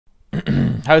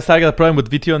How is Targa the problem with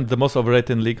VTO and the most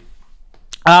overrated in league?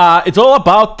 It's all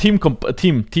about team.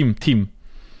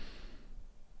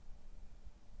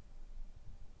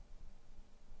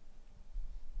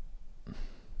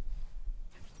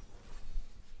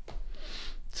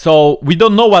 So we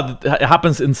don't know what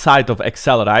happens inside of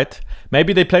Excel, right?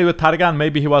 Maybe they play with Targa and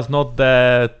maybe he was not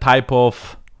the type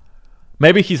of...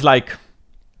 Maybe he's like...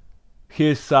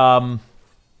 His, how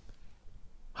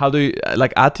do you...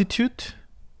 Like attitude?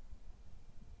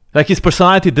 Like his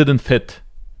personality didn't fit.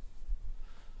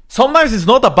 Sometimes it's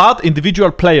not about individual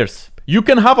players. You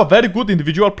can have a very good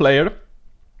individual player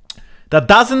that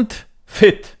doesn't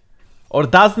fit, or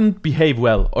doesn't behave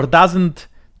well, or doesn't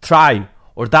try,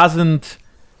 or doesn't...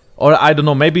 Or I don't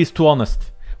know, maybe he's too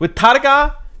honest. With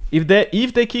Targa, if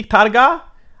they kick Targa,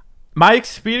 my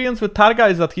experience with Targa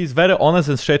is that he's very honest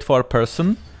and straightforward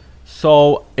person.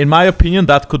 So, in my opinion,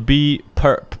 that could be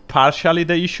partially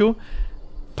the issue.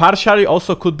 Partially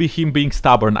also could be him being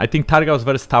stubborn. I think Targa was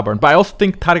very stubborn. But I also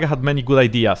think Targa had many good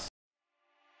ideas.